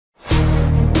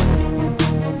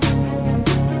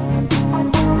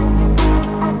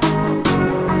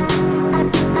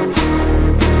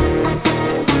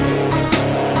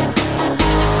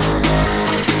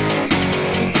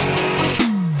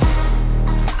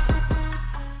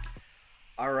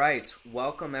right,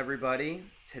 welcome everybody.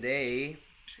 Today,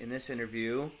 in this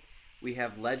interview, we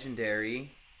have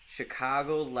legendary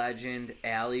Chicago legend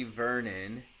Allie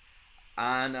Vernon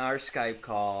on our Skype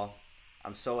call.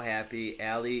 I'm so happy.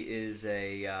 Allie is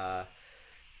a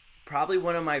probably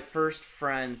one of my first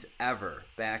friends ever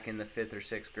back in the fifth or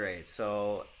sixth grade.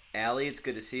 So, Allie, it's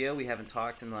good to see you. We haven't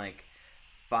talked in like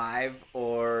 5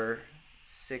 or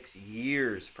 6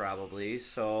 years, probably.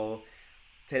 So,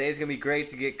 today's going to be great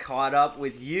to get caught up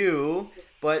with you.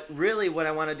 But really, what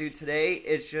I want to do today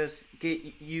is just get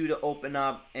you to open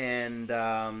up and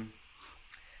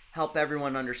help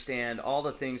everyone understand all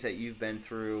the things that you've been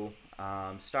through,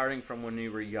 starting from when you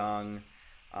were young.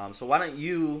 So why don't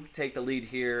you take the lead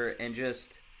here and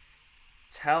just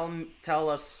tell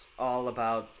us all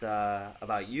about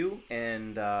you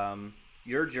and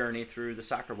your journey through the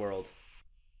soccer world.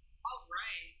 All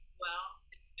right. Well,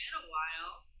 it's been a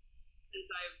while since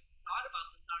I've thought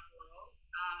about the soccer world.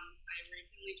 I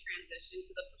recently transitioned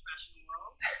to the professional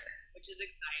world, which is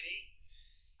exciting.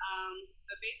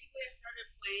 But basically, I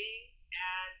started playing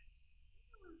at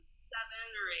seven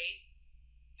or eight.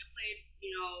 I played,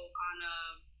 on a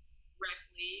rec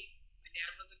league. My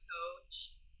dad was a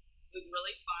coach. It was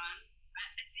really fun.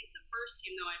 I think the first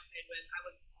team though I played with, I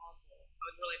was awful. I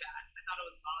was really bad. I thought it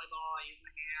was volleyball. I used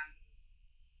my hands.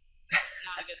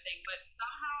 Not a good thing. But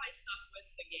somehow I stuck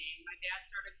with the game. My dad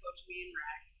started coaching me in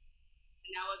rec,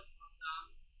 and that was awesome.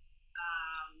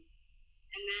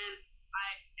 And then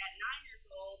at 9 years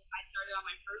old, I started on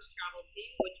my first travel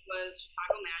team, which was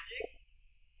Chicago Magic.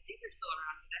 I think they're still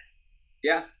around today.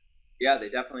 Yeah, yeah, they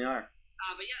definitely are.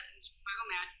 But yeah, it was Chicago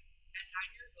Magic at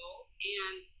 9 years old,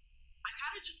 and I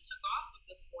kind of just took off with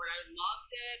the sport. I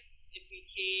loved it. It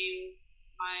became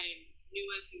my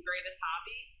newest and greatest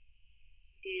hobby.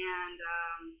 And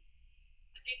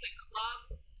I think the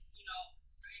club, I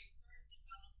started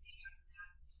developing as an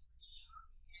athlete pretty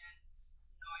young, and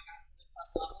I got to the club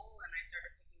level, and I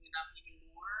started picking it up even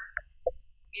more,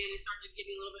 and it started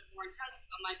getting a little bit more intense.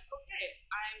 So I'm like, okay,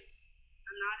 I'm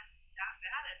not that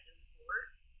bad at this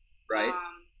sport. Right.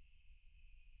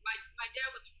 My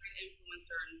dad was a great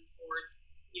influencer in sports.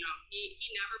 He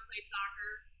never played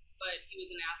soccer, but he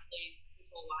was an athlete his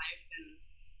whole life, and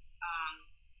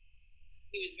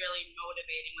he was really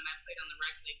motivating when I played on the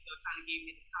rec league. So it kind of gave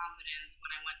me the confidence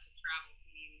when I went to travel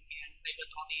team and played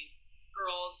with all these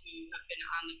girls who have been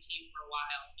on the team for a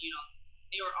while.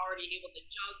 They were already able to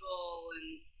juggle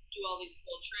and do all these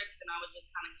cool tricks, and I was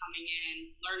just kind of coming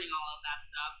in, learning all of that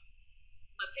stuff.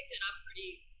 But picked it up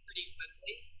pretty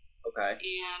quickly. Okay.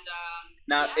 And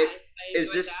Now, yeah, I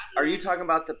is enjoyed this? that. Are you talking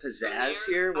about the pizzazz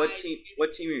there, here? What team?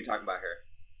 What team are you talking about here?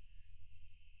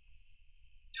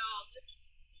 No, this is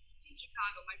Team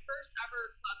Chicago. My first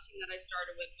ever club team that I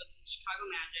started with was the Chicago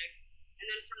Magic, and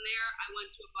then from there I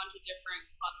went to a bunch of different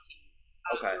club teams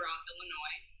Okay. throughout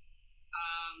Illinois.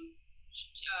 Um,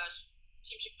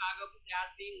 Team Chicago,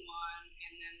 Pizzazz being one,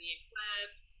 and then the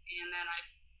Eclipse, and then I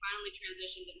finally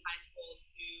transitioned in high school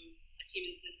to a team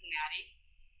in Cincinnati.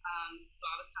 So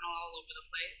I was kind of all over the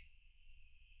place,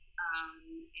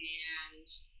 and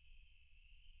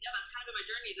yeah, that's kind of been my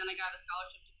journey. Then I got a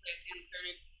scholarship to play at Santa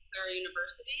Clara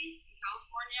University in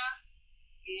California,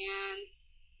 and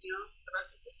the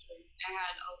rest is history.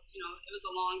 It was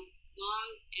a long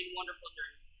and wonderful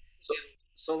journey.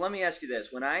 So let me ask you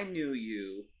this: when I knew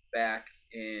you back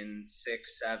in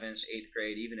sixth, seventh, eighth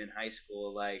grade, even in high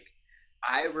school, like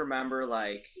I remember,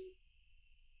 like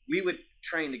we would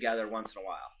train together once in a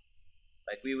while.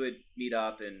 Like we would meet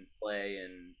up and play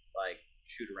and like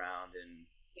shoot around and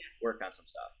work on some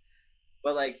stuff.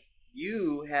 But like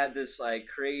you had this like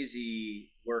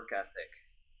crazy work ethic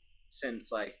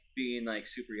since like being like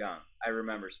super young. I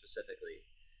remember specifically.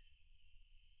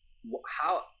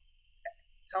 How?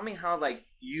 Tell me how like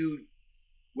you.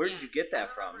 Where did you get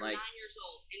that from? Like 9 years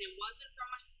old, and it wasn't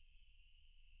from my.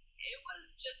 It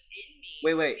was just in me.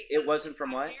 Wait. It wasn't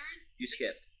from what? You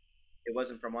skipped. It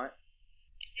wasn't from what?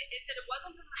 It said it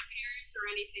wasn't from my parents or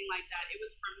anything like that. It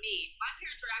was from me. My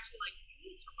parents were actually like, "You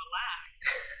need to relax.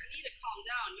 You need to calm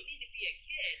down. You need to be a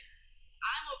kid."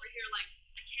 I'm over here like,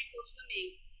 I can't go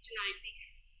swimming tonight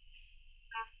because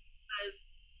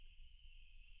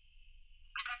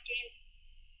I got 8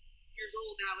 years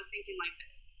old and I was thinking like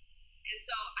this. And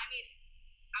so, I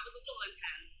was a little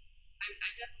intense. I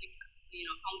definitely,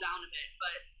 calmed down a bit,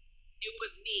 but it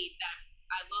was me that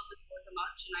I love the sport so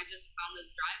much, and I just found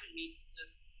this drive in me to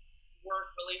just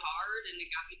work really hard, and it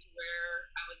got me to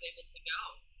where I was able to go.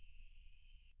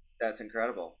 That's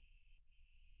incredible.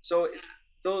 So Yeah.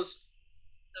 those.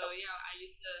 So yeah, I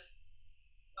used to.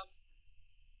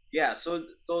 Yeah.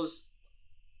 So those.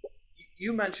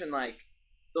 You mentioned like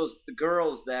the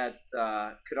girls that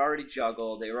could already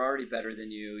juggle, they were already better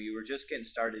than you. You were just getting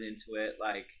started into it.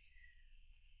 Like,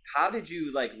 how did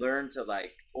you like learn to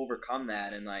like overcome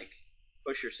that and like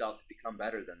push yourself to become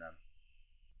better than them?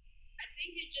 I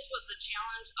think it just was the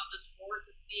challenge of the sport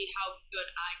to see how good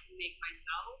I can make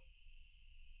myself.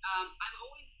 I've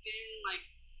always been like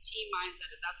team mindset.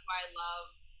 That's why I love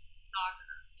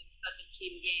soccer. It's such a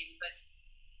team game. But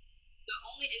the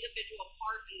only individual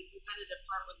part and the competitive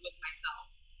part was with myself.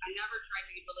 I never tried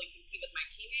to really compete with my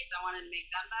teammates. I wanted to make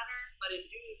them better, but in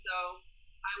doing so,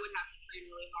 I would have to train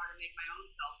really hard to make my own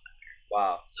self better.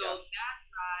 Wow. So Yeah. that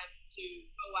drive to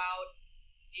go out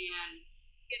and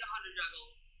get 100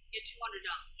 juggles, get 200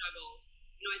 juggles.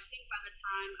 I think by the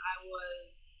time I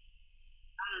was,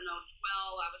 I don't know,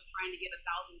 12, I was trying to get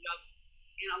 1,000 juggles.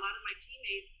 And a lot of my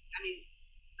teammates, I mean,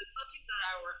 the club teams that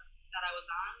I was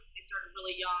on, they started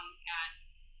really young at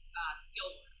skill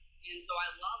work. And so I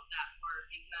love that part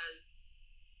because,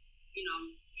 you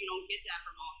don't get that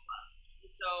from all clubs.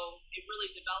 And so it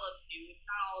really develops you. It's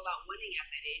not all about winning at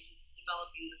that age, it's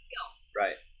developing the skill.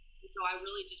 Right. And so I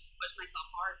really just pushed myself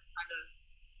hard to try to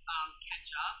catch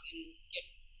up and get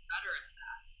better at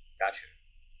that. Gotcha.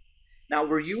 Now,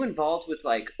 were you involved with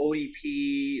like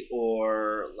ODP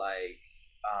or like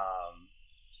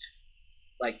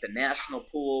the national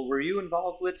pool? Were you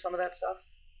involved with some of that stuff?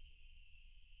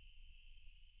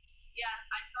 Yeah,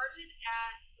 I started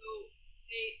at,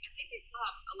 I think they still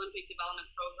have Olympic Development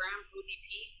Program,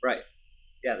 ODP. Right.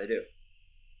 Yeah, they do.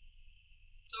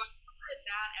 So I started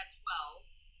that at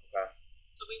 12. Okay.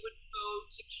 So we would go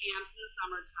to camps in the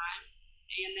summertime,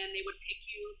 and then they would pick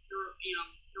you through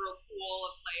a pool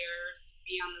of players to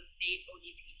be on the state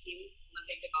ODP team,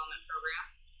 Olympic Development Program.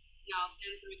 Now,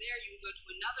 then through there, you would go to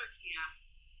another camp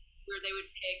where they would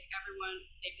pick everyone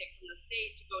they picked from the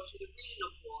state to go to the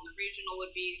regional pool. And the regional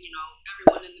would be,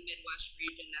 everyone in the Midwest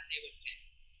region that they would pick.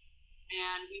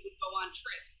 And we would go on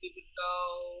trips. We would go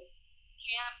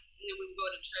camps, and then we would go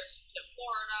to trips to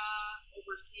Florida,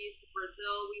 overseas to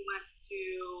Brazil. We went to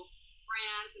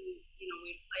France, and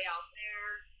we'd play out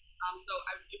there.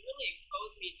 It really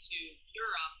exposed me to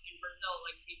Europe and Brazil,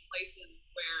 like these places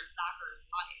where soccer is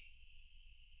life.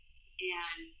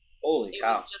 And holy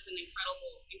cow, was just an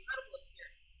incredible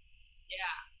experience.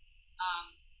 Yeah.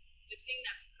 The thing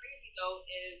that's crazy though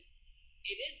is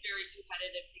it is very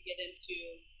competitive to get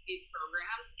into these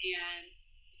programs, and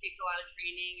it takes a lot of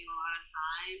training and a lot of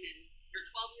time. And you're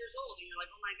 12 years old, and you're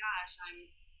like, oh my gosh, I'm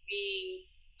being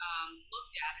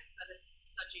looked at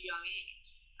such a young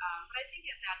age. But I think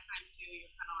at that time too,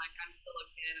 you're kind of like, I'm still a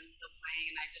kid, I'm still playing,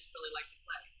 and I just really like to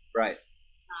play. Right.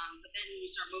 But then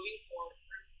you start moving forward,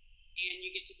 and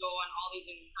you get to go on all these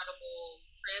incredible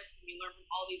trips, and you learn from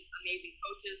all these amazing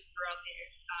coaches throughout the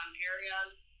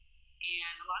areas.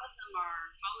 And a lot of them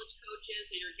are college coaches,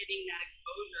 so you're getting that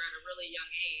exposure at a really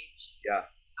young age. Yeah.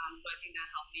 So I think that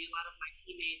helped me. A lot of my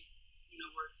teammates,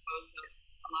 were exposed to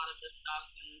a lot of this stuff,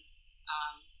 and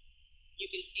you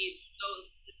can see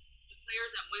the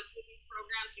players that went through these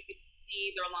programs, you could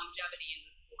see their longevity in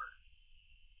the sport.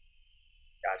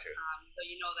 Gotcha. So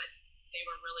you know that they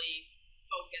were really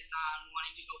focused on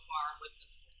wanting to go far with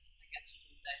this sport, I guess you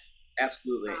can say.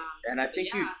 Absolutely. And I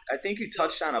think you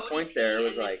touched on a point there. It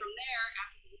was like from there,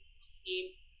 after the team.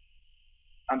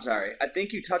 I'm sorry. I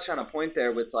think you touched on a point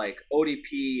there with like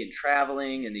ODP and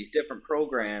traveling and these different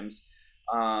programs,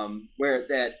 where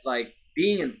that like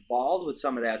being involved with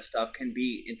some of that stuff can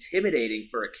be intimidating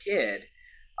for a kid.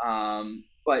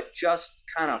 But just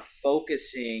kind of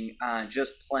focusing on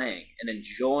just playing and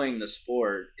enjoying the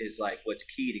sport is like what's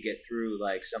key to get through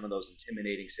like some of those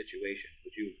intimidating situations.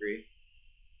 Would you agree?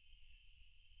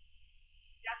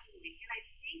 Definitely. And I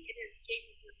think it has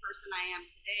shaped me to the person I am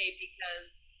today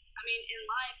because, in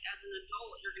life as an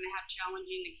adult, you're going to have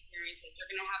challenging experiences. You're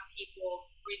going to have people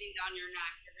breathing down your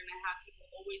neck. You're going to have people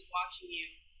always watching you.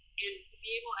 And to be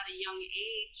able at a young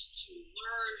age to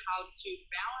learn how to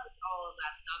balance all of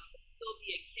that stuff, but still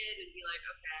be a kid and be like,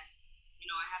 okay,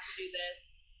 I have to do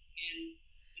this, and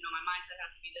my mindset has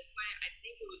to be this way. I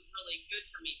think it was really good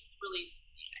for me. It's really,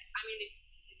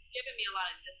 it's given me a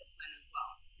lot of discipline as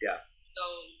well. Yeah. So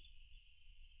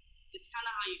it's kind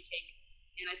of how you take it.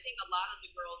 And I think a lot of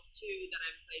the girls too that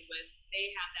I've played with,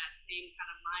 they have that same kind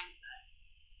of mindset.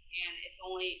 And I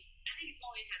think it's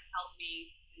only has helped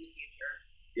me in the future.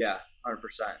 Yeah, 100%.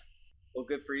 Well,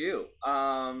 good for you.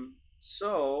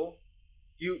 So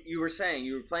you were saying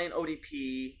you were playing ODP,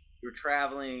 you were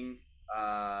traveling.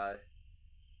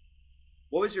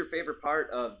 What was your favorite part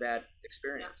of that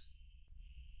experience?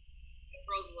 Yeah. It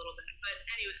froze a little bit, but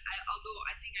anyway, I'll go.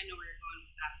 I think I know where you're going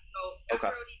with that. So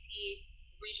after ODP,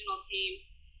 regional team,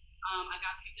 I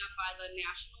got picked up by the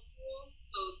national pool,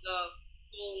 so the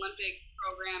full Olympic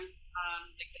program,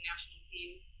 like the national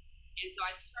teams. And so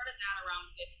I started that around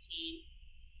 15.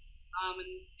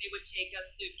 And they would take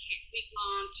us to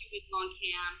week-long, 2-week-long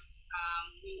camps.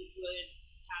 We would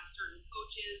have certain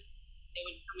coaches. They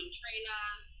would come and train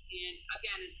us. And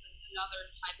again, it's another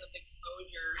type of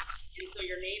exposure. And so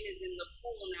your name is in the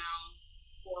pool now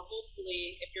for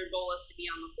hopefully if your goal is to be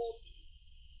on the full team.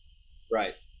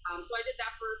 Right. So I did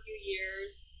that for a few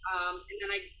years. And then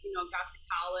I, got to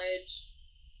college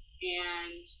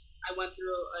and I went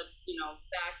through a,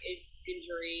 back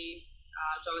injury.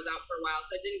 So I was out for a while.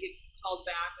 So I didn't get called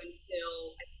back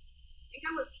until I think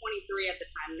I was 23 at the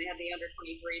time. They had the under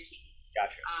 23 team.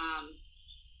 Gotcha.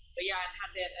 But yeah, I've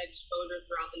had that exposure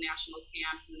throughout the national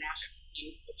camps and the national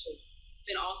teams, which has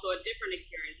been also a different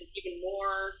experience. It's even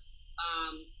more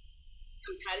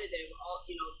competitive.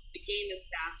 The game is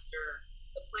faster,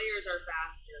 the players are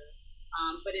faster,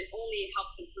 but it only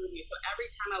helps improve you. So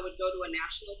every time I would go to a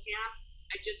national camp,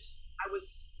 I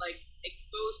was like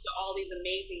exposed to all these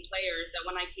amazing players that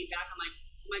when I came back, I'm like,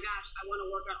 oh my gosh, I want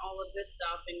to work on all of this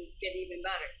stuff and get even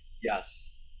better. Yes.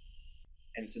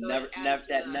 And it's So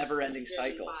that never-ending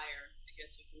cycle. Fire, I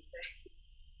guess you can say.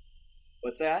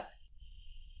 What's that?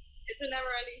 It's a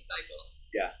never-ending cycle.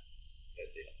 Yeah.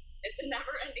 Good deal. It's a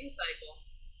never-ending cycle.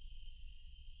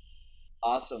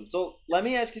 Awesome. So let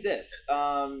me ask you this,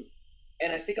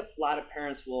 and I think a lot of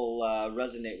parents will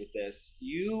resonate with this.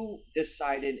 You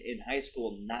decided in high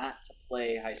school not to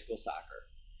play high school soccer,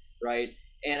 right?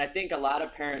 And I think a lot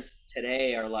of parents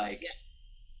today are like,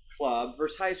 club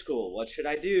versus high school. What should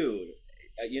I do?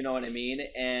 You know what I mean?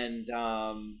 And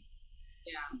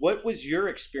what was your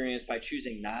experience by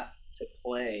choosing not to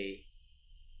play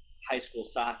high school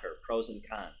soccer, pros and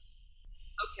cons?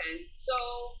 Okay, so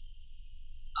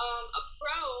a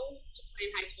pro to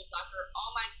playing high school soccer,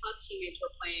 all my club teammates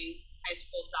were playing high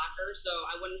school soccer, so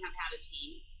I wouldn't have had a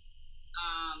team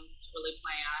to really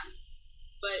play on.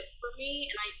 But for me,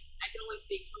 and I can only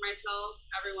speak for myself,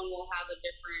 everyone will have a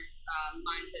different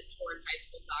mindset towards high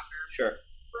school soccer. Sure.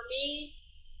 For me,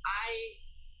 I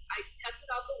tested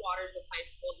out the waters with high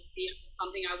school to see if it's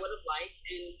something I would have liked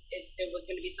and it was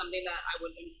going to be something that I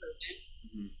would improve in.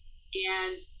 Mm-hmm.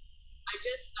 And I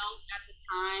just felt at the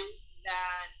time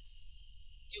that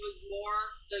it was more,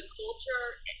 the culture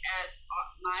at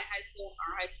my high school,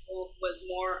 our high school, was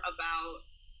more about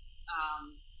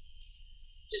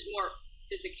just more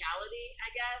physicality, I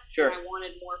guess. Sure. And I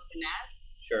wanted more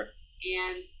finesse. Sure.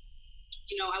 And,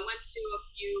 I went to a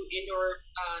few indoor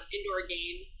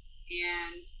games,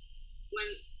 and when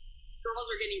girls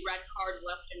are getting red cards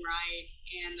left and right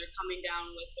and they're coming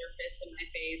down with their fists in my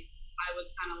face, I was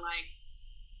kind of like,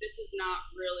 this is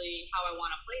not really how I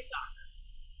want to play soccer.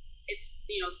 It's,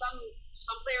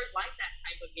 some players like that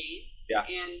type of game,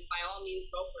 and by all means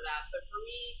go for that. But for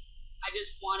me, I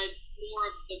just wanted more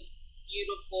of the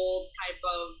beautiful type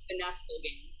of finesseful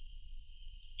game.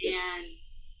 And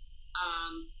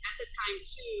at the time,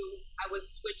 too, I was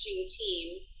switching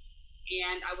teams,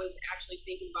 and I was actually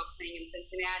thinking about playing in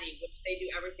Cincinnati, which they do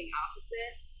everything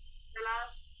opposite than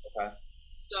us. Okay.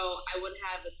 So I would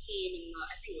have a team in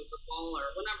I think it was the fall or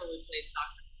whenever we played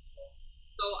soccer in school.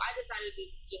 So I decided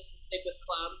just to stick with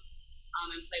club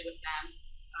and play with them,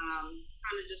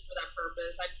 kind of just for that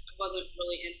purpose. I wasn't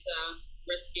really into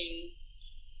risking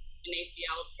an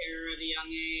ACL tear at a young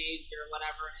age or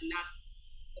whatever, and that's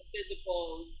the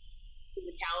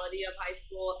physicality of high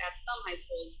school. At some high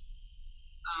schools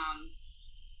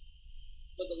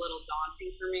was a little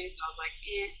daunting for me, so I was like,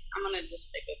 I'm going to just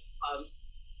stick with club.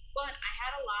 But I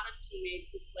had a lot of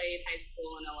teammates who played high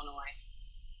school in Illinois,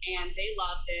 and they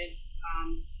loved it.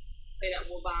 Played at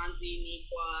Waubonsie,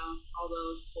 Neuqua, all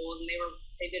those schools, and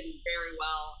they did very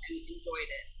well and enjoyed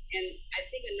it. And I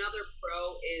think another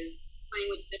pro is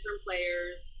playing with different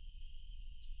players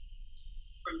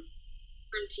from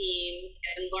different teams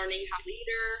and learning how to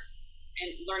leader and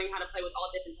learning how to play with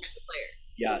all different types of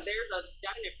players. Yes. So there's a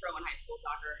definite pro in high school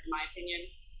soccer, in my opinion.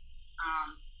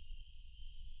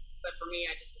 But for me,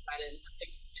 I just decided to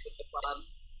stick with the club.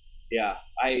 Yeah,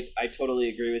 I totally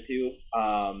agree with you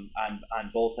on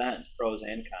both ends, pros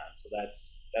and cons. So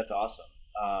that's awesome.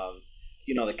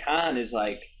 The con is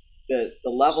like the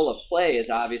level of play is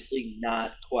obviously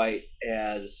not quite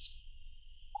as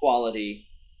quality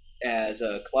as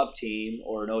a club team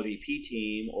or an ODP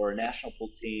team or a national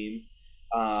pool team.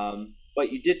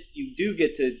 But you do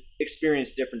get to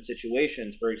experience different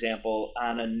situations. For example,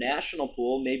 on a national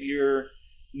pool, maybe you're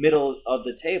middle of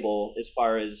the table as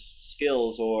far as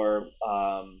skills or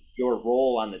your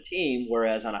role on the team,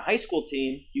 whereas on a high school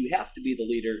team, you have to be the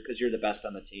leader because you're the best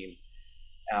on the team.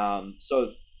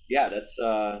 So Yeah,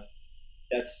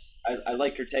 I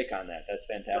like your take on that. That's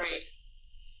fantastic. Right.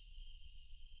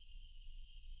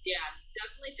 Yeah,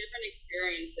 definitely different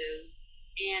experiences,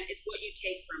 and it's what you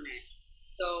take from it.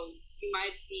 So you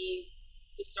might be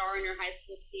the star in your high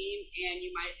school team, and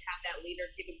you might have that leader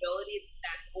capability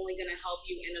that's only going to help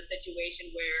you in a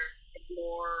situation where it's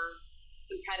more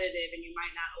competitive, and you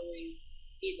might not always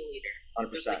be the leader,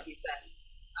 just 100%. like you said.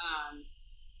 I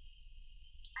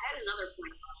had another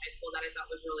point about high school that I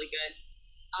thought was really good.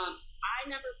 I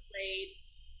never played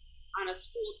on a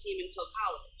school team until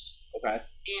college. Okay.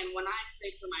 And when I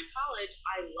played for my college,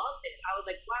 I loved it. I was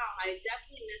like, wow, I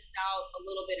definitely missed out a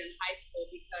little bit in high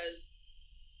school because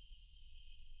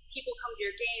people come to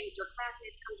your games, your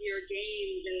classmates come to your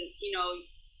games, and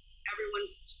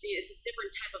it's a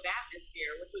different type of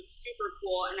atmosphere, which was super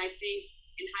cool. And I think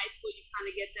in high school you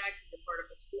kind of get that because you're part of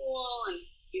a school and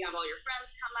you have all your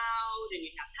friends come out and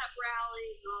you have pep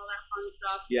rallies and all that fun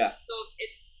stuff. Yeah. So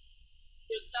there's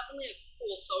definitely a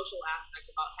cool social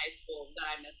aspect about high school that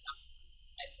I missed out on,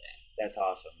 I'd say. That's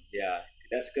awesome. Yeah,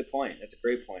 that's a good point. That's a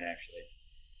great point, actually.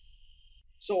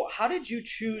 So, how did you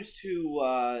choose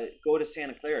to go to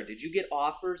Santa Clara? Did you get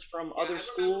offers from Yeah, other I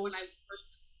remember when schools? I first.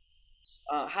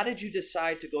 How did you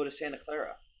decide to go to Santa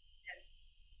Clara? Yes.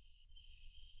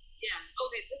 Yes.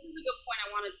 Okay, this is a good point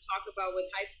I want to talk about with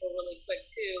high school really quick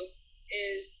too.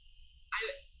 Is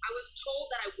I was told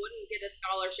that I wouldn't get a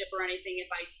scholarship or anything if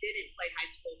I didn't play high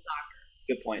school soccer,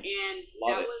 Good point. and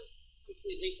Love that it. was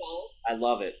completely false. I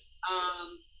love it.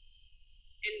 And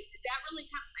that really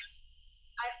kind of,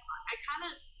 I kind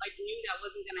of like knew that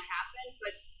wasn't going to happen,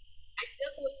 but I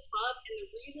stuck with club, and the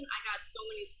reason I got so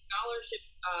many scholarship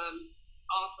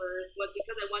offers was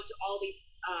because I went to all these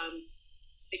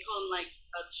they call them like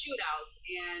shootouts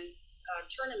and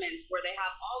tournaments where they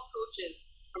have all coaches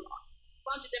from a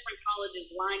bunch of different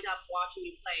colleges lined up watching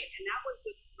me play, and that was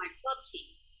with my club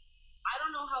team. I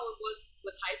don't know how it was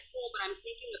with high school, but I'm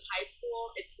thinking with high school,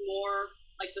 it's more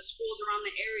like the schools around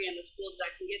the area and the schools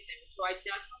that can get there. So I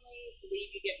definitely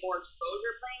believe you get more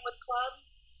exposure playing with club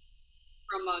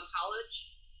from a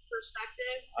college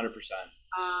perspective 100%.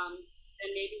 than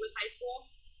maybe with high school.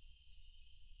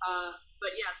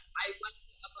 But yes, I went to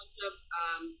a bunch of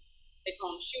they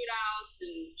call them shootouts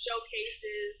and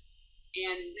showcases,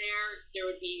 and there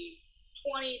would be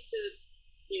 20 to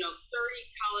 30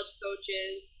 college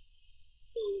coaches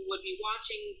who would be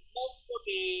watching multiple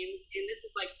games, and this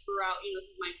is like throughout,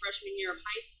 this is my freshman year of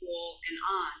high school and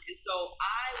on. And so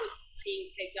I was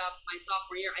being picked up my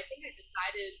sophomore year. I think I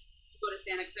decided to go to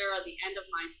Santa Clara at the end of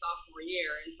my sophomore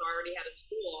year, and so I already had a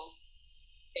school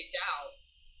picked out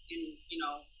and,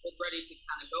 was ready to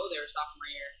kind of go there sophomore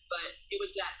year. But it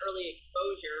was that early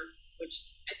exposure, which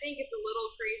I think it's a little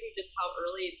crazy just how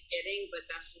early it's getting, but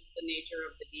that's just the nature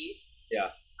of the beast. Yeah.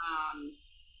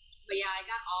 But yeah, I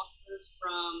got offers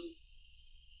from.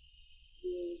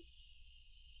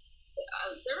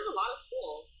 There was a lot of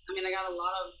schools. I mean, I got a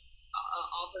lot of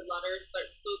offer letters, but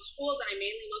the schools that I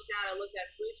mainly looked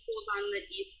at 3 schools on the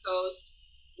East Coast,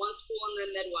 1 school in the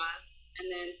Midwest,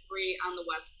 and then 3 on the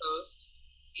West Coast,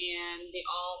 and they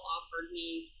all offered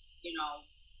me,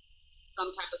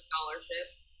 some type of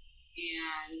scholarship,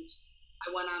 and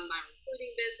I went on my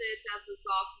recruiting visits as a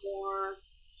sophomore.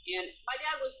 And my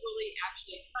dad was really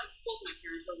both my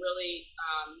parents were really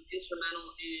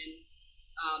instrumental in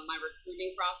my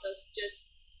recruiting process. Just,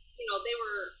 they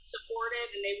were supportive,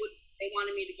 and they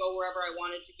wanted me to go wherever I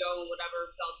wanted to go and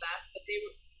whatever felt best. But they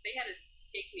had to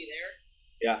take me there.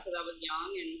 Yeah. Because I was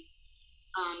young, and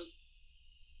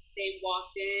they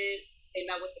walked in, they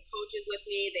met with the coaches with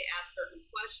me, they asked certain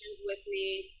questions with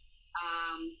me,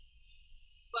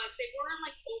 but they weren't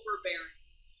like overbearing.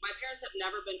 My parents have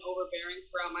never been overbearing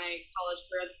throughout my college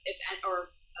career or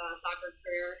soccer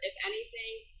career. If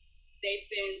anything, they've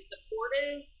been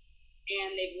supportive and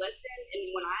they've listened. And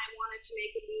when I wanted to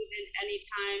make a move in any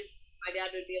time, my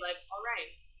dad would be like, "All right,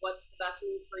 what's the best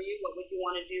move for you? What would you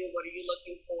want to do? What are you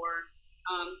looking for?"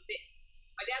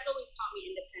 My dad's always taught me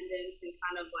independence and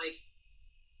kind of like,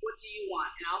 what do you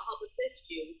want? And I'll help assist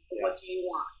you. But Yeah. What do you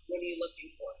want? What are you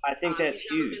looking for? I think that's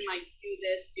he's never huge. been like, do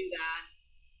this, do that.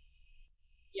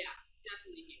 Yeah,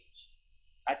 definitely huge.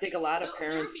 I think a lot of So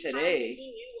parents there would be times today. when he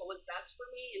knew what was best for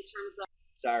me in terms of.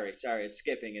 Sorry, it's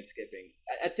skipping.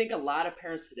 I think a lot of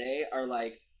parents today are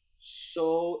like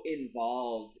so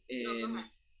involved No, go ahead.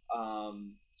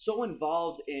 so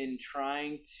involved in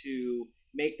trying to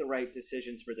make the right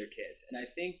decisions for their kids, and I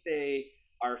think they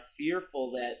are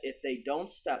fearful that if they don't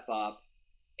step up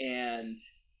and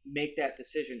make that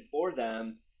decision for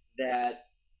them, that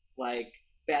like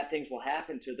bad things will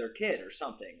happen to their kid or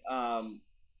something. On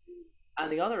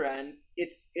the other end,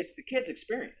 it's the kid's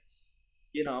experience.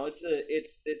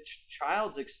 It's the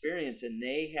child's experience, and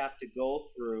they have to go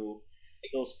through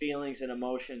those feelings and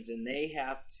emotions, and they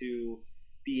have to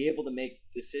be able to make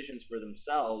decisions for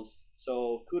themselves.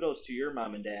 So kudos to your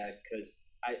mom and dad, because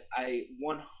I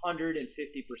 150%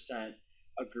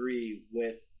 agree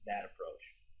with that approach.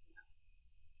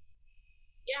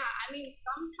 Yeah, I mean,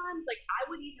 sometimes, like, I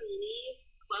would even leave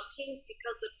club teams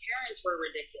because the parents were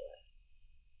ridiculous.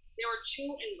 They were too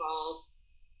involved,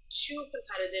 too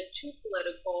competitive, too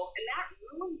political, and that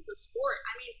ruins the sport.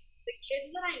 I mean, the kids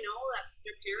that I know that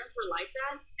their parents were like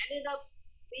that ended up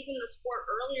leaving the sport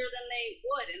earlier than they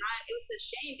would, and it was a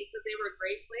shame because they were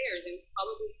great players and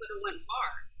probably could have went far.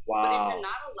 Wow. But if you're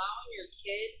not allowing your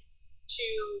kid to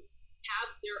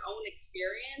have their own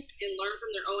experience and learn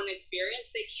from their own experience,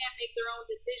 they can't make their own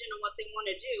decision on what they want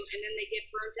to do, and then they get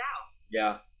burnt out.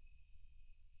 Yeah,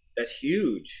 that's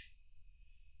huge.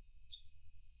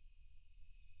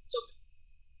 So,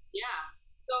 yeah.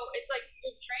 So it's like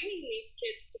you're training these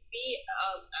kids to be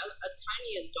a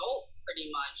tiny adult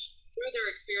pretty much through their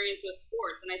experience with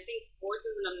sports. And I think sports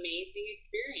is an amazing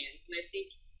experience. And I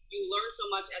think you learn so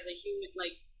much as a human,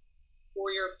 like,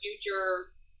 for your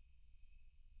future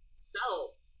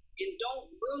self. And don't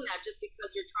ruin that just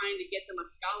because you're trying to get them a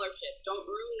scholarship. Don't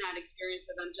ruin that experience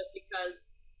for them just because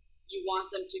you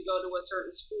want them to go to a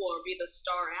certain school or be the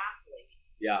star athlete.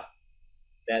 Yeah.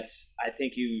 I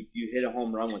think you hit a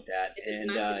home run with that. If it's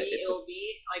meant to be, it will be.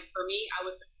 Like, for me, I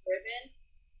was driven.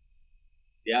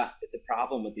 Yeah, it's a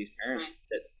problem with these parents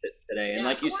today. And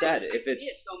like you said, if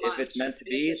it's meant to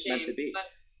be, it's meant to be.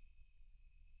 But,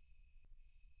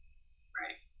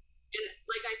 right. And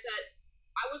like I said,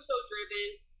 I was so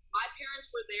driven. My parents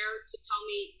were there to tell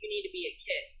me you need to be a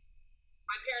kid.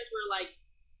 My parents were like,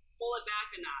 pull it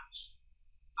back a notch.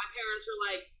 My parents were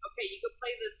like, okay, you could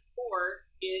play this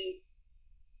sport in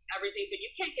everything, but you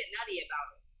can't get nutty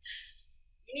about it.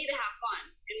 You need to have fun.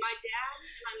 And my dad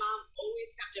and my mom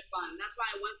always kept it fun. That's why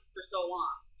I went for so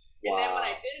long. And then when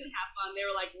I didn't have fun, they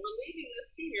were like, we're leaving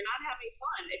this team. You're not having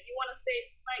fun. If you want to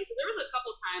stay playing. Because there was a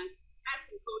couple times I had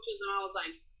some coaches and I was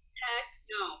like, heck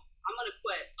no, I'm going to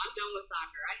quit. I'm done with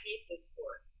soccer. I hate this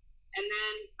sport. And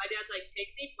then my dad's like,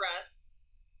 take a deep breath.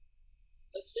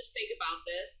 Let's just think about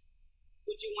this.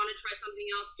 Would you want to try something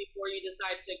else before you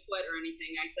decide to quit or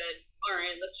anything? I said, all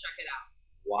right, let's check it out.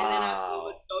 Wow. And then I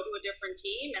would go to a different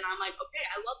team, and I'm like, okay,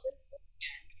 I love this sport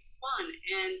again. It's fun.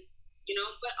 And,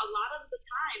 but a lot of the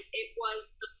time, it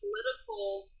was the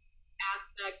political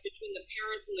aspect between the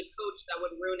parents and the coach that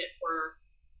would ruin it for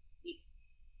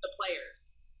the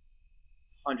players.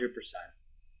 100%.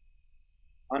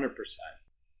 100%.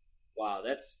 Wow,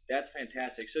 that's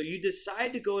fantastic. So you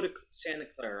decide to go to Santa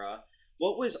Clara.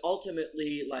 What was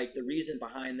ultimately like the reason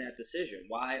behind that decision?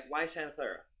 Why Santa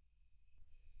Clara?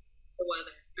 The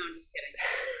weather. No, I'm just kidding.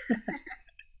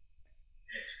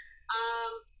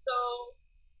 So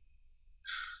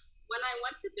when I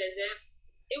went to visit,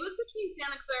 it was between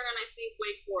Santa Clara and I think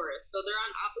Wake Forest. So they're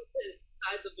on opposite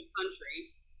sides of the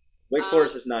country. Wake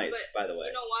Forest is nice, by the way.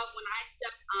 You know what? When I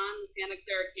stepped on the Santa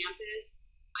Clara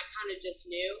campus, I kind of just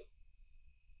knew.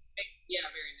 Yeah,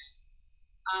 very nice.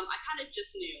 I kind of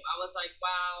just knew. I was like,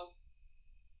 wow.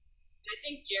 And I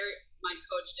think Jarrett, my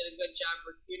coach, did a good job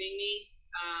recruiting me.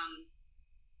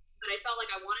 But I felt like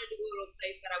I wanted to go to a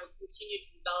place that I would continue to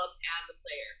develop as a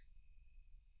player.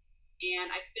 And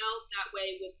I felt that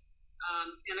way with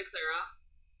Santa Clara.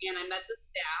 And I met the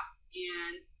staff,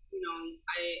 and,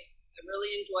 I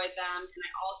really enjoyed them. And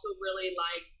I also really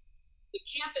liked the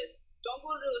campus. Don't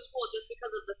go to a school just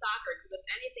because of the soccer, because if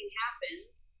anything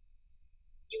happens,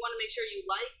 you want to make sure you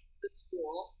like the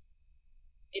school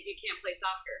if you can't play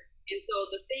soccer. And so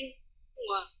the thing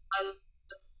was,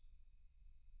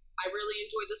 I really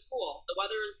enjoyed the school. The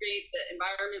weather was great. The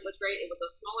environment was great. It was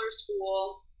a smaller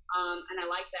school, and I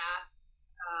liked that.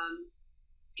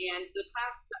 And the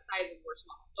class sizes were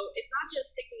small. So it's not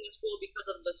just picking the school because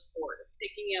of the sport. It's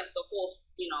picking up the whole,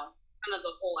 kind of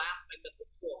the whole aspect of the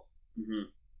school.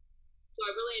 Mm-hmm. So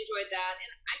I really enjoyed that.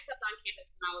 And I stepped on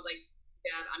campus, and I was like,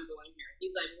 Dad, I'm going here.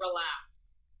 He's like,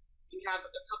 relax. You have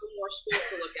a couple more schools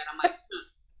to look at. I'm like,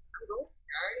 I'm going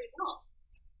here. I already know.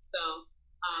 So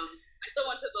I still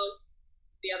went to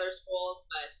the other schools,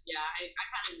 but yeah, I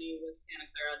kind of knew with Santa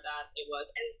Clara that it was.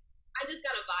 And I just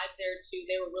got a vibe there too.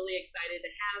 They were really excited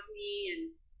to have me.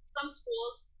 And some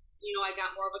schools, I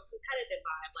got more of a competitive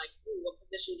vibe, like, ooh, what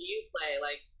position do you play?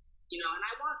 Like, and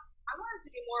I want it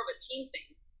to be more of a team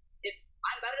thing. If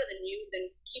I'm better than you, then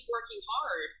keep working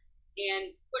hard and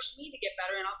push me to get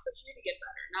better, and I'll push you to get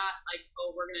better. Not like,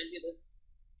 oh, we're going to do this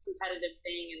competitive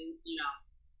thing, and,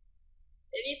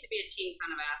 it needs to be a team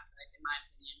kind of aspect, in my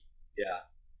opinion. Yeah.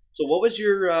 So what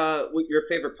your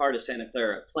favorite part of Santa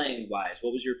Clara playing wise?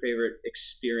 What was your favorite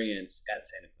experience at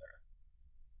Santa Clara?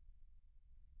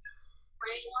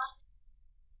 Playing wise,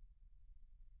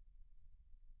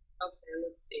 okay,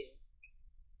 let's see.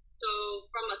 So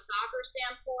from a soccer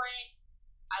standpoint,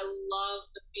 I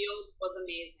love the field was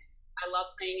amazing. I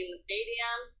love playing in the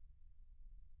stadium,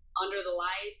 under the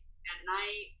lights at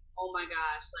night. Oh my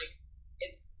gosh, like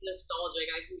it's nostalgic.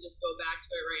 I can just go back to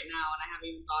it right now, and I haven't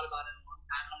even thought about it in a long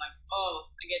time. And I'm like, oh,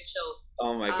 I get chills.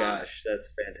 Oh my Um, gosh,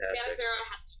 that's Santa fantastic. Clara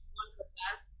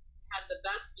had the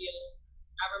best fields.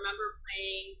 I remember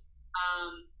playing.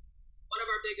 One of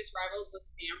our biggest rivals was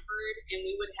Stanford, and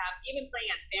we would have even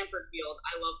playing at Stanford Field.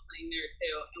 I love playing there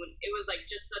too, and it was like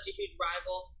just such a huge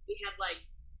rival. We had like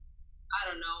I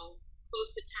don't know,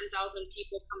 close to 10,000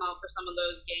 people come out for some of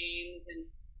those games and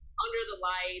under the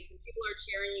lights and people are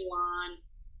cheering you on.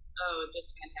 Oh,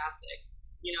 just fantastic.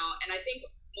 And I think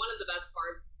one of the best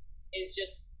parts is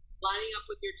just lining up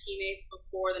with your teammates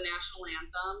before the national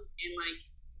anthem and like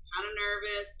kind of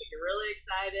nervous, but you're really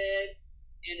excited.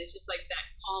 And it's just like that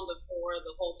calm before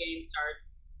the whole game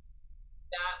starts.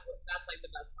 That's like the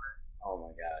best part. Oh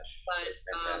my gosh, But that's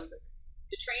fantastic.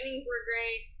 the trainings were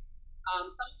great.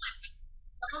 Some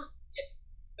of yeah,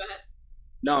 go ahead.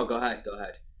 No, go ahead. Go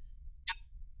ahead.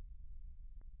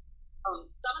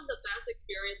 Some of the best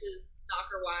experiences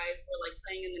soccer wise were like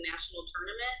playing in the national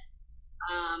tournament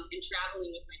and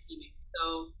traveling with my teammates.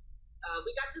 So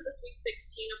we got to the Sweet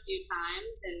 16 a few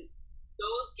times, and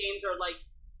those games are like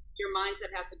your mindset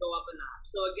has to go up a notch.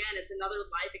 So again, it's another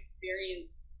life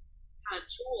experience kind of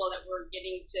tool that we're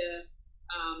getting to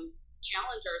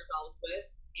challenge ourselves with.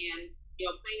 And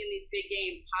playing in these big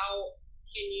games, how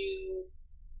can you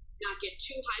not get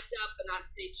too hyped up but not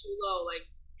stay too low? Like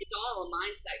it's all a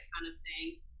mindset kind of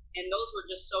thing. And those were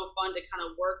just so fun to kind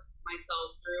of work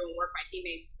myself through and work my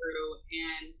teammates through,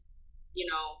 and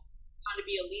how to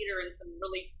be a leader in some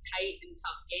really tight and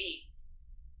tough games,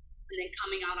 and then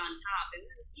coming out on top, and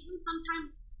then even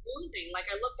sometimes losing. Like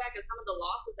I look back at some of the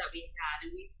losses that we had,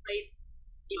 and we played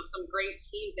some great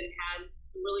teams and had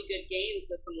some really good games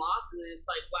with some losses, and it's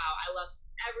like, wow, I left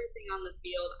everything on the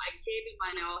field. I gave it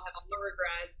my all, have no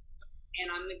regrets,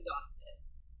 and I'm exhausted.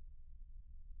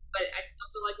 But I still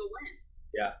feel like a win.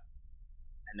 Yeah,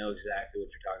 I know exactly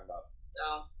what you're talking about.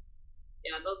 So,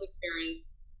 yeah, those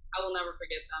experiences, I will never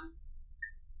forget them.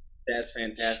 That's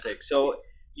fantastic. So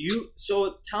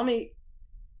tell me,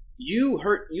 you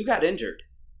got injured.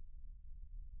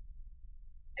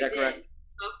 Is that correct?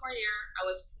 Sophomore year, I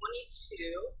was 22,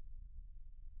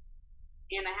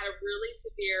 and I had a really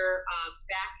severe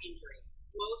back injury.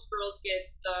 Most girls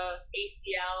get the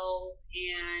ACLs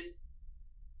and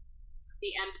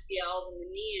the MCLs and the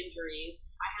knee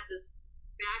injuries. I had this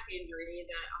back injury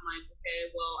that I'm like, okay,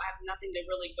 well, I have nothing to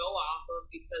really go off of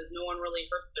because no one really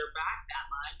hurts their back that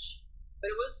much. But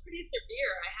it was pretty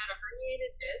severe. I had a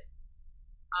herniated disc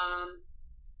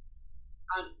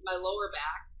on my lower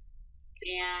back,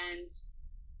 and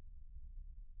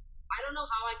I don't know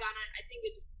how I got it. I think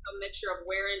it's a mixture of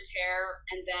wear and tear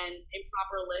and then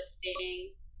improper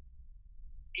lifting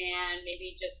and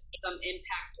maybe just some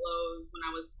impact blows when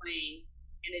I was playing.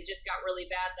 And it just got really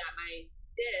bad that my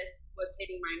disc was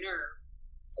hitting my nerve.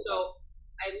 So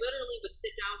I literally would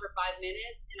sit down for 5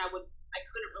 minutes and I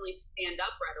couldn't really stand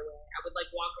up right away. I would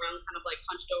like walk around kind of like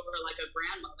hunched over like a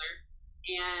grandmother,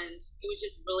 and it was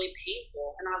just really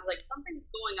painful. And I was like, something's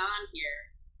going on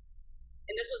here.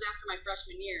 And this was after my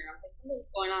freshman year. I was like,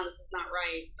 something's going on. This is not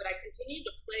right. But I continued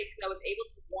to play because I was able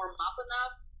to warm up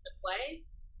enough to play.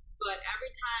 But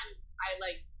every time I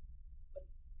would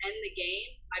end the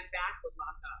game, my back would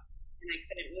lock up and I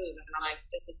couldn't move. And I'm like,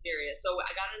 this is serious. So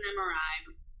I got an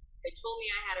MRI. They told me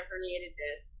I had a herniated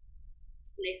disc.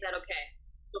 And they said, okay,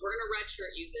 so we're going to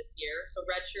redshirt you this year. So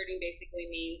redshirting basically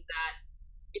means that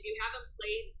if you haven't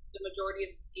played the majority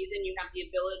of the season, you have the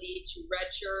ability to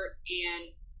redshirt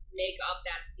and make up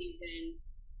that season,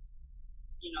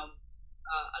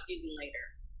 a season later.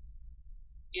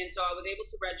 And so I was able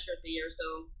to redshirt the year,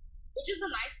 which is a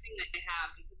nice thing that I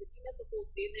have, because if you miss a full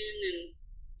season and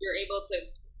you're able to,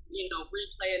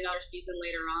 replay another season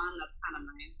later on, that's kind of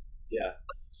nice. Yeah.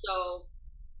 So,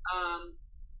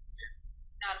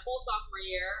 that whole sophomore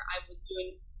year, I was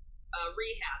doing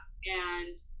rehab,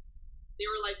 and they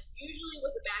were like, usually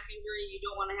with a back injury, you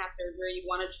don't want to have surgery. You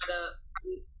want to try to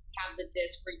have the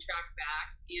disc retract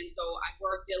back. And so I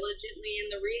worked diligently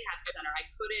in the rehab center. I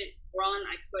couldn't run.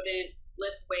 I couldn't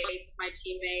lift weights with my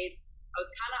teammates. I was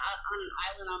kind of on an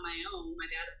island on my own. My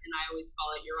dad and I always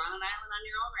call it, you're on an island on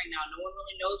your own right now. No one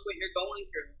really knows what you're going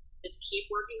through. Just keep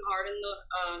working hard in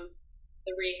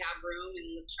the rehab room,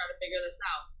 and let's try to figure this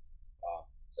out. Wow.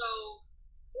 So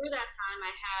through that time,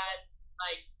 I had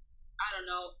like, I don't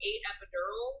know, 8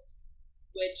 epidurals,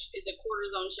 which is a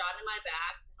cortisone shot in my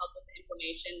back to help with the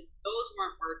inflammation. Those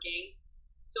weren't working.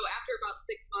 So after about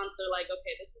 6 months, they're like,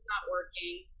 okay, this is not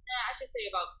working. I should say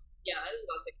about, yeah, it was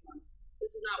about 6 months.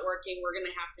 This is not working. We're going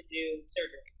to have to do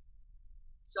surgery.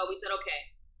 So we said, okay.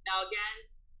 Now, again,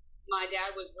 my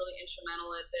dad was really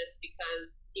instrumental at this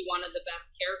because he wanted the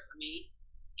best care for me.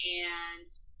 And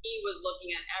he was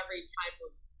looking at every type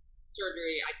of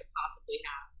surgery I could possibly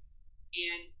have.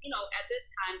 And, at this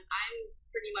time, I'm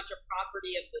pretty much a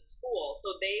property of the school.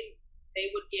 So they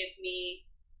would give me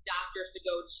doctors to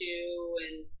go to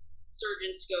and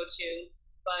surgeons to go to.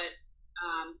 But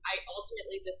I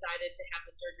ultimately decided to have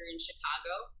the surgery in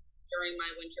Chicago during my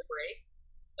winter break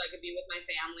so I could be with my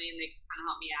family and they could kind of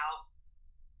help me out.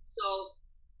 So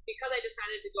because I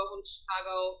decided to go home to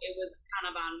Chicago, it was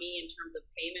kind of on me in terms of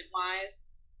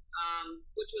payment-wise,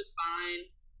 which was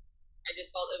fine. I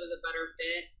just felt it was a better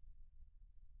fit.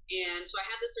 And so I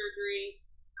had the surgery.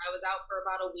 I was out for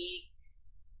about a week.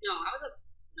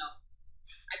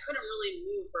 I couldn't really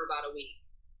move for about a week.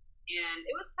 And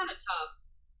it was kind of tough.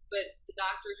 But the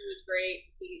doctor, who was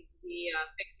great, he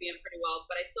fixed me up pretty well.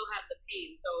 But I still had the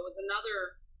pain. So it was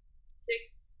another 6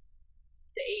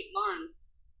 to 8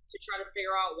 months to try to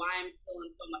figure out why I'm still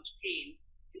in so much pain.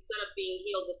 Instead of being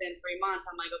healed within 3 months,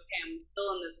 I'm like, okay, I'm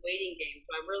still in this waiting game.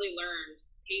 So I really learned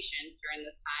patience during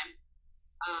this time.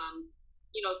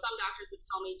 Some doctors would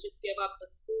tell me just give up the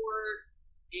sport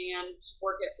and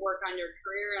work on your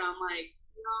career, and I'm like,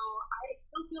 no, I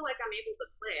still feel like I'm able to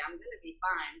play. I'm going to be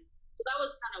fine. So that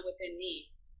was kind of within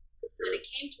me. But it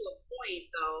came to a point,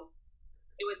 though,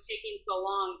 it was taking so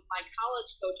long. My college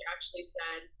coach actually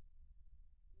said,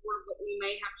 we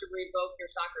may have to revoke your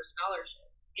soccer scholarship.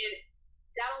 And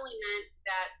that only meant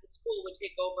that the school would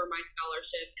take over my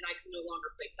scholarship and I could no longer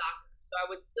play soccer. So I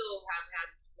would still have had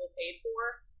school paid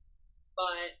for,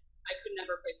 but I could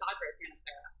never play soccer at Santa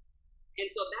Clara. And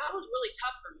so that was really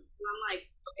tough for me. And I'm like,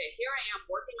 okay, here I am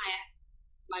working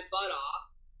my butt off.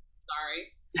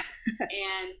 Sorry.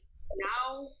 And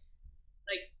now,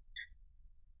 like,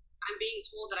 I'm being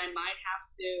told that I might have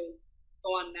to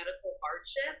go on medical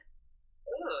hardship.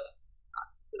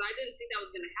 Because I didn't think that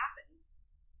was going to happen.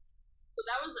 So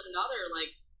that was another,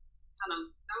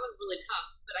 that was really tough.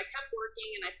 But I kept working,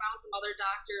 and I found some other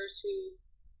doctors who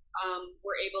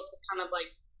were able to kind of,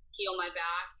 heal my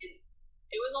back. And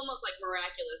it was almost,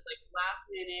 miraculous.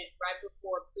 Last minute, right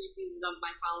before preseason of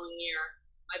my following year,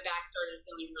 my back started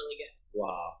feeling really good.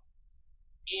 Wow.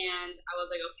 And I was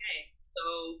like, okay. So,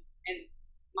 and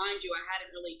mind you, I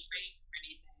hadn't really trained for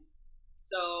anything.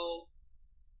 So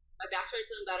my back started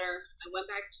feeling better. I went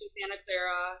back to Santa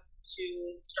Clara to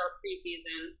start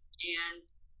preseason, and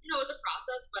it was a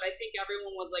process, but I think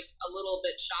everyone was a little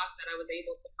bit shocked that I was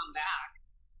able to come back.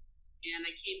 And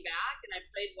I came back and I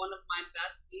played one of my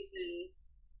best seasons.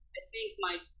 I think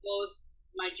my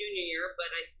junior year, but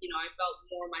I felt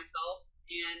more myself.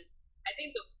 And I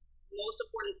think the most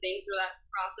important thing through that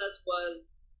process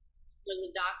was there's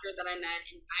a doctor that I met,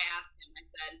 and I asked him. I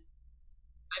said,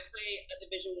 I play a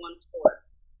Division I sport.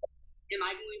 Am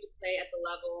I going to play at the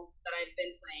level that I've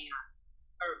been playing at?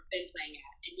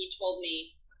 And he told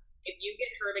me, if you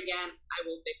get hurt again, I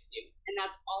will fix you. And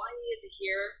that's all I needed to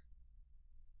hear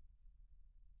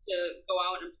to go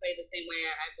out and play the same way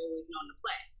I've always known to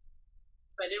play.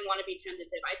 So I didn't want to be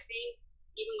tentative. I think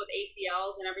even with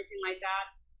ACLs and everything like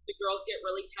that, the girls get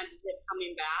really tentative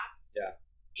coming back. Yeah.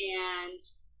 And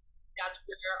that's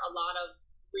where a lot of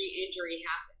re-injury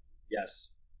happens.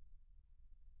 Yes.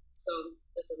 So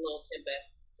this is a little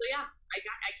tidbit. So yeah,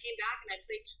 I came back and I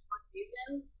played 2 more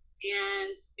seasons,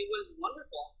 and it was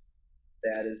wonderful.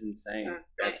 That is insane.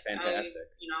 That's fantastic.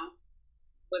 I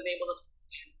was able to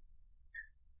play.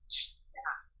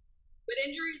 Yeah. But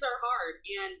injuries are hard,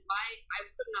 and I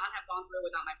could not have gone through it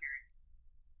without my parents.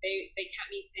 They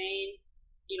kept me sane.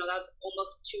 That's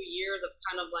almost 2 years of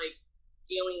kind of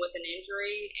dealing with an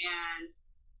injury, and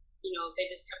they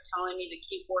just kept telling me to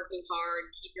keep working hard,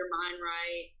 keep your mind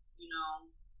right,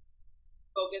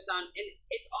 focus on, and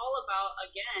it's all about,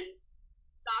 again,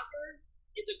 soccer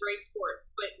is a great sport,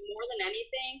 but more than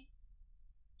anything,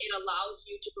 it allows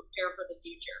you to prepare for the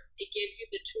future. It gives you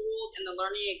the tools and the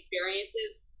learning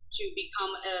experiences to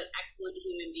become an excellent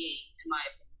human being, in my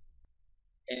opinion.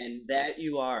 And that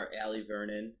you are, Allie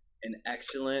Vernon, an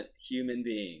excellent human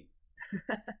being.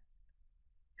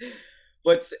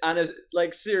 But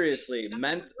seriously,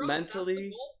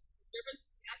 mentally,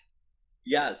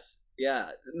 yes,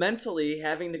 yeah, mentally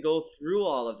having to go through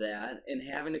all of that and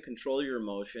having to control your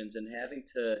emotions and having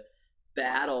to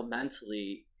battle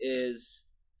mentally is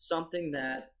something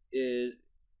that is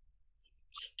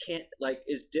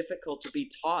difficult to be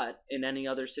taught in any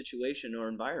other situation or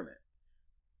environment.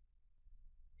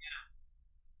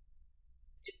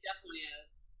 It definitely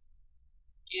is.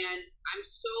 And I'm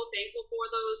so thankful for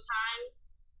those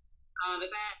times.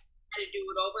 If I had to do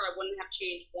it over, I wouldn't have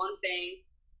changed one thing.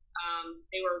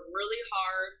 They were really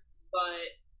hard, but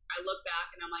I look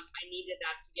back and I'm like, I needed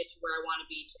that to get to where I want to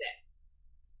be today.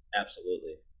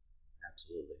 Absolutely.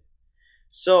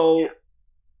 So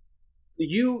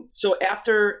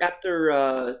after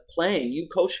playing, you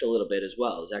coached a little bit as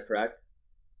well. Is that correct?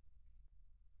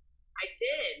 I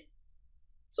did.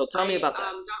 So tell me about that.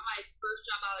 I got my first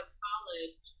job out of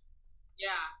college.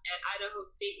 Yeah, at Idaho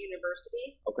State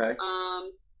University. Okay.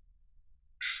 I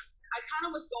kind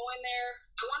of was going there.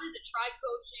 I wanted to try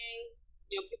coaching.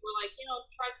 People were like,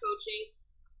 try coaching.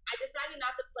 I decided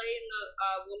not to play in the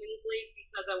women's league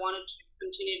because I wanted to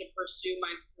continue to pursue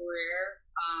my career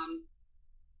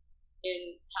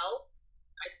in health.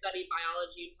 I studied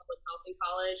biology and public health in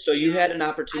college. So you had an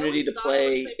opportunity to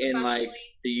play in like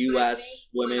the U.S.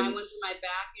 women's. When I went through my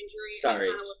back injury, Sorry.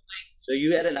 I kind of was like. So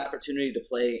you had an opportunity to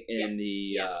play in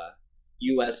the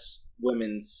U.S.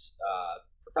 women's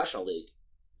professional league.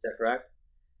 Is that correct?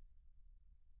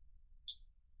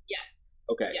 Yes.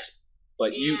 Okay. Yes.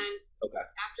 But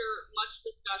after much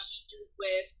discussion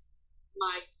with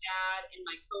my dad and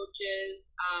my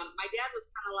coaches, my dad was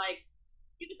kind of like,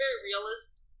 he's a very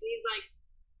realist. And he's like,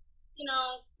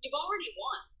 you've already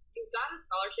won. You've got a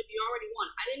scholarship. You already won.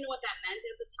 I didn't know what that meant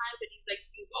at the time, but he's like,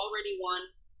 you've already won.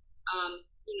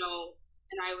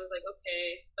 And I was like,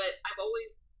 okay. But I've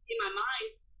always, in my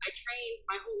mind, I trained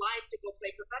my whole life to go play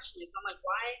professionally. So I'm like,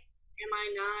 why am I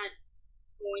not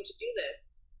going to do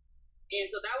this? And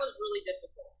so that was really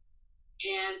difficult.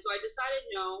 And so I decided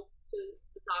no to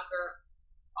the soccer,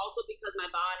 also because my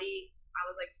body, I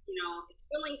was like, it's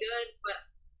feeling good, but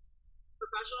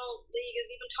professional league is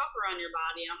even tougher on your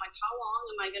body. And I'm like, how long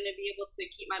am I going to be able to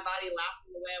keep my body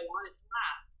lasting the way I want it to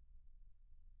last?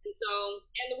 And so,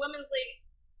 and the women's league,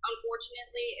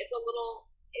 unfortunately, it's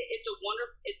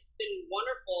been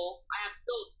wonderful. I have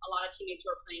still a lot of teammates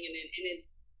who are playing in it, and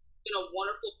it's been a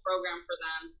wonderful program for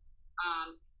them.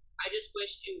 I just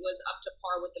wish it was up to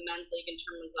par with the men's league in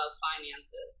terms of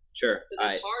finances. Sure.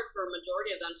 Because it's hard for a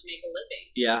majority of them to make a living.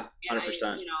 Yeah,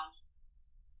 100%.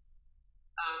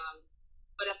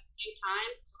 But at the same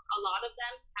time, a lot of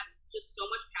them have just so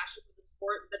much passion for the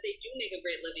sport that they do make a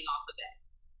great living off of it.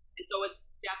 And so it's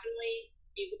definitely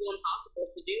feasible and possible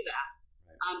to do that.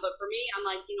 Right. But for me, I'm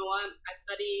like, you know what? I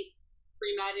studied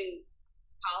pre-med in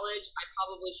college. I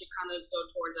probably should kind of go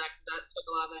towards that because that took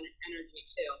a lot of energy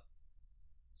too.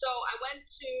 So I went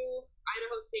to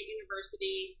Idaho State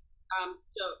University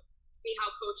to see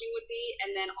how coaching would be,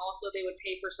 and then also they would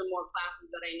pay for some more classes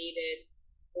that I needed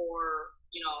for,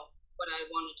 what I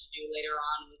wanted to do later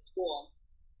on in school.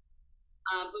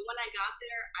 But when I got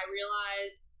there, I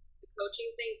realized the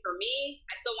coaching thing for me,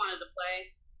 I still wanted to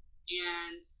play,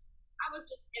 and I was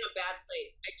just in a bad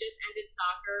place. I just ended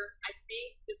soccer. I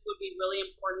think this would be really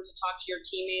important to talk to your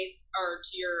teammates or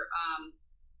to your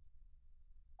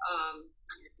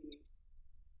not your teammates,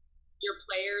 your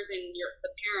players and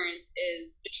the parents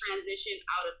is the transition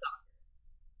out of soccer,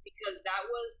 because that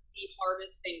was the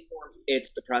hardest thing for me.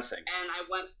 It's depressing. And I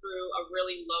went through a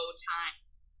really low time.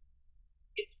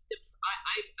 I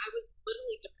was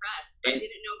literally depressed. I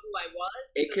didn't know who I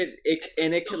was. It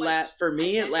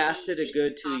lasted a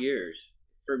good 2 years.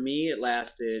 For me, it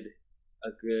lasted a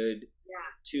good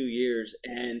 2 years.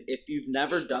 And if you've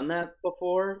never done that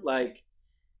before,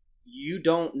 you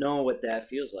don't know what that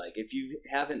feels like. If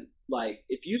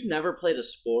you've never played a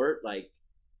sport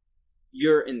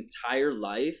your entire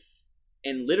life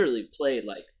and literally played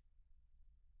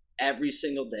every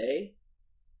single day,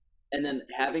 and then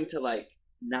having to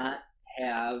not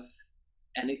have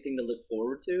anything to look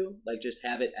forward to, just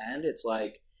have it end,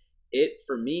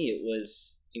 for me it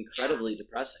was incredibly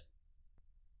depressing.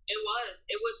 It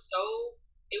was so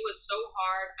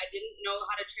hard. I didn't know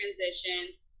how to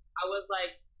transition. I was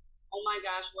like, oh my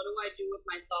gosh, what do I do with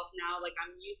myself now?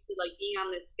 I'm used to being on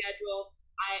this schedule.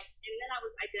 And then I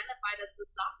was identified as the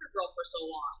soccer girl for so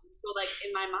long. So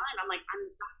in my mind, I'm like, I'm the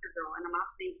soccer girl and I'm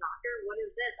not playing soccer. What is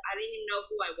this? I didn't even know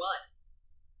who I was.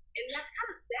 And that's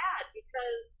kind of sad,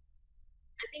 because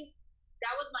I think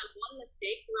that was my one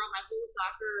mistake throughout my whole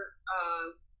soccer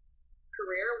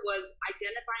career, was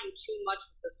identifying too much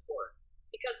with the sport.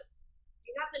 Because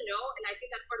you have to know, and I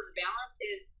think that's part of the balance,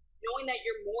 is knowing that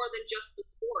you're more than just the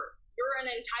sport. You're an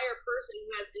entire person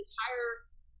who has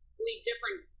entirely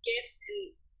different gifts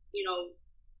and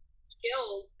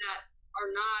skills that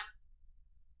are not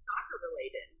soccer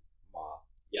related. Wow.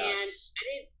 Yes.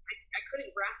 And I I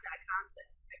couldn't grasp that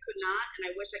concept. I could not, and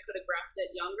I wish I could have grasped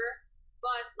it younger.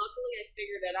 But luckily, I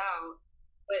figured it out.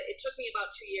 But it took me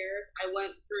about 2 years. I literally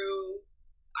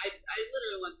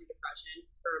went through depression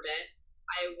for a bit.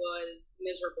 I was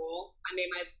miserable. I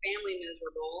made my family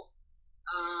miserable.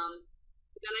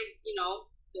 But then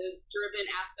the driven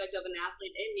aspect of an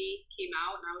athlete in me came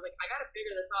out, and I was like, I got to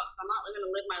figure this out because I'm not going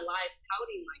to live my life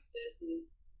pouting like this and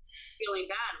feeling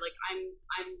bad. Like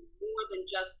I'm more than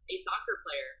just a soccer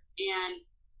player, and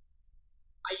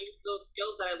I used those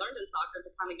skills that I learned in soccer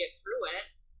to kind of get through it.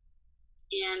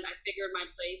 And I figured my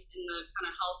place in the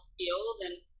kind of health field,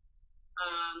 and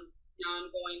now I'm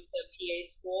going to PA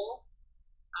school.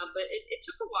 But it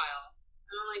took a while.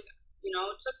 And I'm like,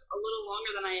 it took a little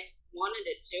longer than I wanted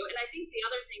it to. And I think the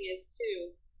other thing is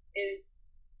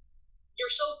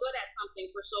you're so good at something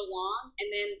for so long,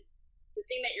 and then the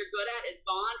thing that you're good at is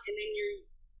gone, and then you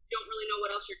don't really know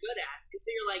what else you're good at. And so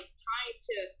you're like trying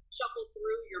to shuffle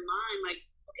through your mind, like,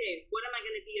 okay, what am I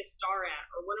going to be a star at,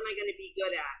 or what am I going to be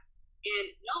good at?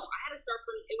 And no, I had to start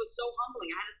from, it was so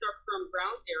humbling. I had to start from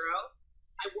ground zero.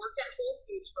 I worked at Whole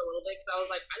Foods for a little bit because I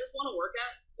was like, I just want to work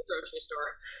at the grocery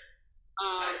store.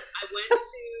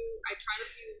 I tried a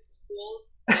few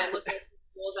schools, all looked at the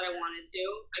schools that I wanted to.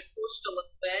 I coached a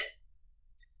little bit.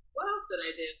 What else did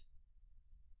I do?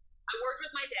 I worked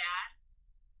with my dad.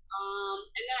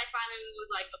 And then I finally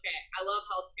was like, okay, I love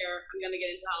healthcare. I'm going to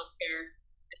get into healthcare.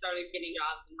 I started getting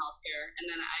jobs in healthcare. And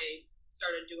then I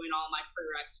started doing all my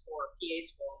prereqs for PA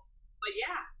school. But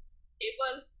yeah,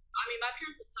 my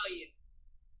parents will tell you,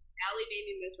 Allie made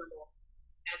me miserable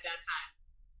at that time.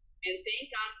 And thank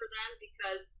God for them,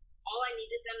 because all I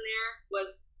needed them there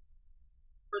was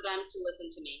for them to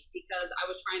listen to me, because I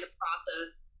was trying to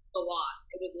process the loss.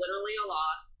 It was literally a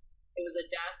loss. It was a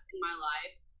death in my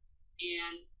life,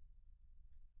 and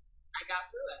I got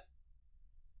through it.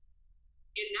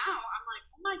 And now I'm like,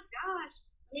 oh my gosh,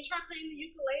 let me try playing the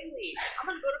ukulele. I'm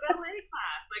going to go to ballet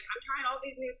class. Like, I'm trying all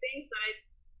these new things that I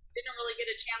didn't really get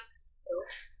a chance to do,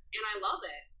 and I love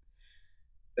it.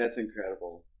 That's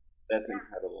incredible. That's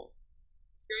incredible.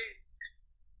 It's great.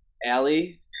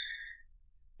 Allie,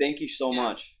 thank you so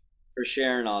much for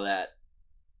sharing all that.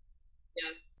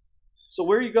 Yes. So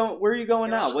where are you going? Where are you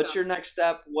going now? Welcome. What's your next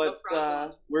step? No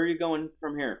problem. Where are you going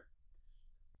from here?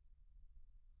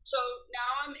 So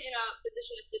now I'm in a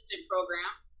physician assistant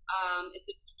program. It's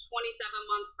a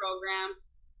 27-month program.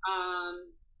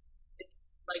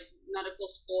 It's like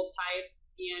medical school type,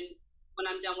 and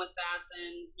when I'm done with that,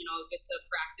 then get to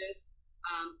practice.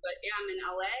 But yeah, I'm in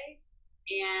LA,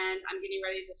 and I'm getting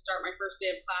ready to start my first day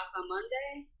of class on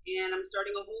Monday, and I'm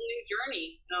starting a whole new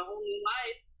journey and a whole new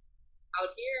life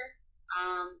out here.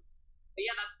 But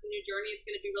yeah, that's the new journey. It's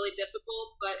going to be really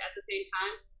difficult, but at the same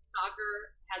time,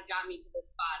 soccer has got me to this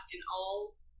spot, and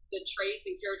all the traits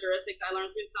and characteristics I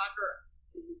learned through soccer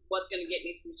is what's going to get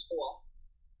me through school.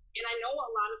 And I know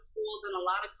a lot of schools and a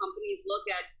lot of companies look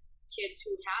at kids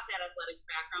who have that athletic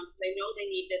background because they know they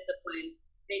need discipline.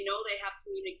 They know they have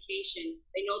communication.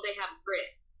 They know they have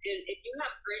grit. And if you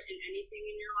have grit in anything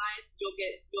in your life,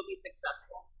 you'll be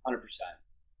successful. 100%.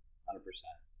 100%.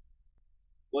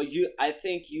 Well, I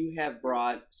think you have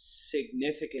brought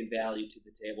significant value to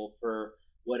the table for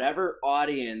whatever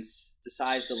audience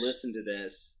decides to listen to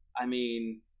this. I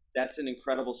mean, that's an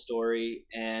incredible story,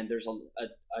 and there's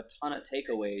a ton of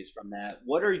takeaways from that.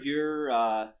 What are your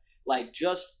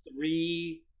just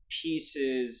 3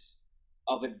 pieces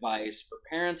of advice for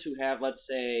parents who have, let's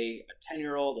say, a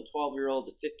 10-year-old, a 12-year-old,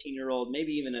 a 15-year-old,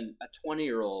 maybe even a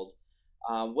 20-year-old?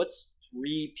 What's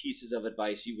 3 pieces of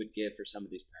advice you would give for some of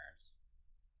these parents?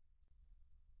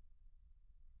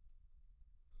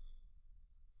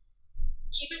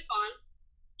 Keep it fun.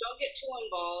 Don't get too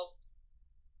involved.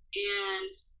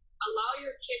 And allow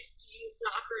your kids to use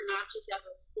soccer not just as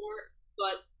a sport,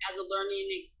 but as a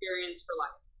learning experience for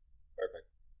life. Perfect.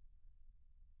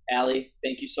 Allie,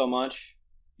 thank you so much.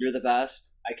 You're the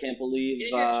best. I can't believe...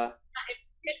 If your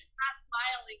kid's not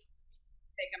smiling,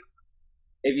 take him out.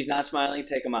 If he's not smiling,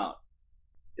 take him out.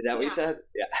 Is that what you said?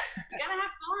 Yeah. You gotta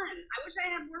have fun. I wish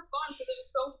I had more fun because it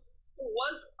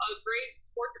was a great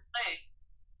sport to play.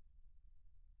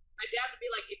 My dad would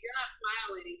be like, if you're not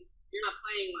smiling, you're not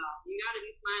playing well. You got to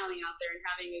be smiling out there and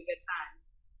having a good time.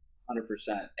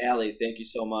 100%. Allie, thank you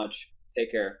so much.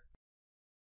 Take care.